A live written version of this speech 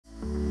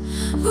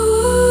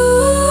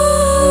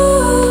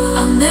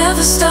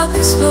never stop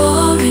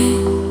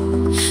exploring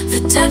the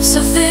depths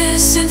of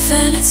this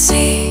infinite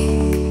sea.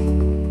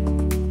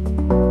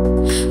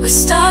 With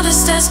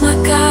stardust as my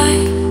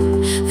guide,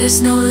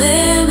 there's no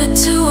limit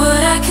to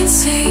what I can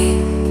see.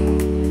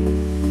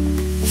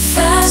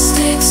 Vast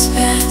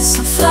expanse,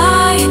 I'm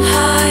flying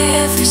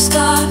high, every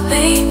star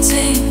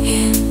painting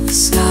in the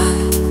sky.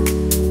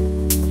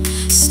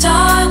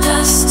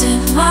 Stardust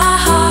in my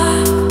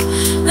heart,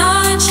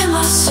 knowledge in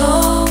my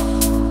soul.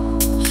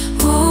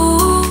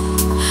 Ooh,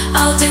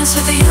 I'll dance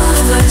with the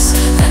universe,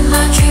 let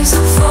my dreams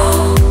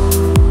unfold.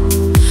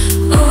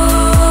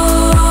 Ooh,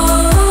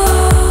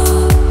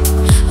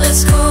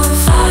 let's go and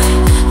fly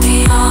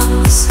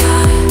beyond the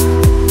sky.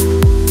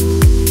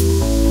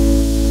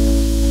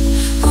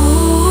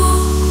 Ooh,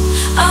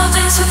 I'll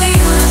dance with the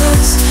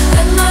universe,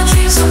 let my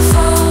dreams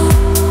unfold.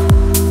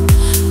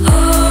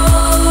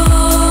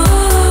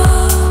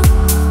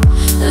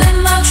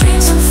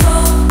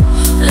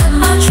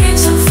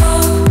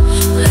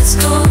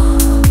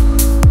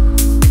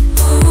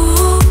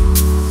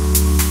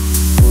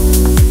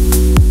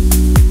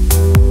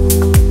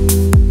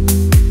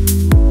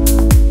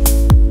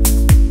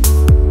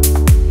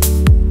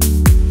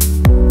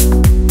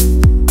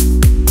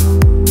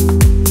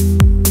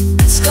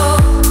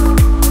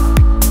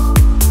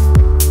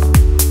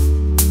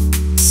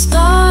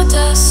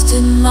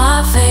 In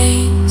my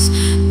veins,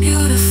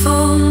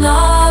 beautiful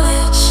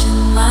knowledge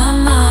in my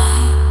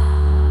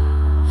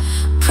mind,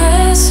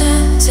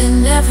 present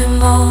in every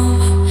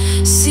moment,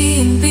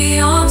 seeing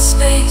beyond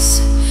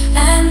space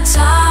and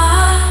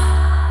time.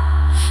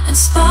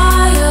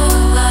 Inspire a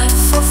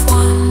life of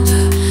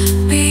wonder,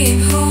 being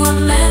who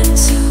I'm meant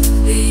to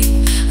be.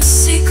 A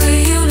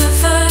secret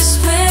universe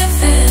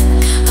within,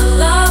 a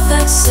love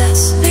that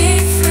sets me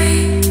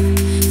free.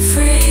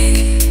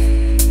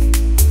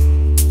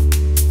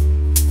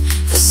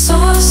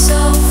 Source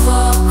of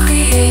all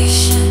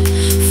creation,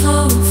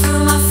 flowing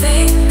through my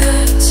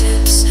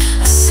fingertips.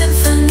 A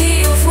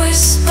symphony of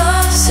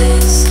whispers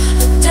is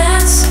a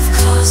dance of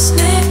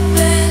cosmic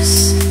bliss.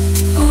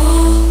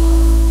 Ooh,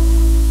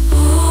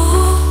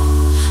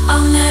 ooh,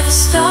 I'll never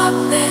stop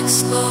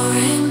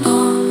exploring,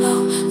 oh no,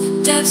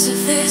 the depths of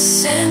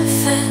this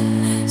infinite.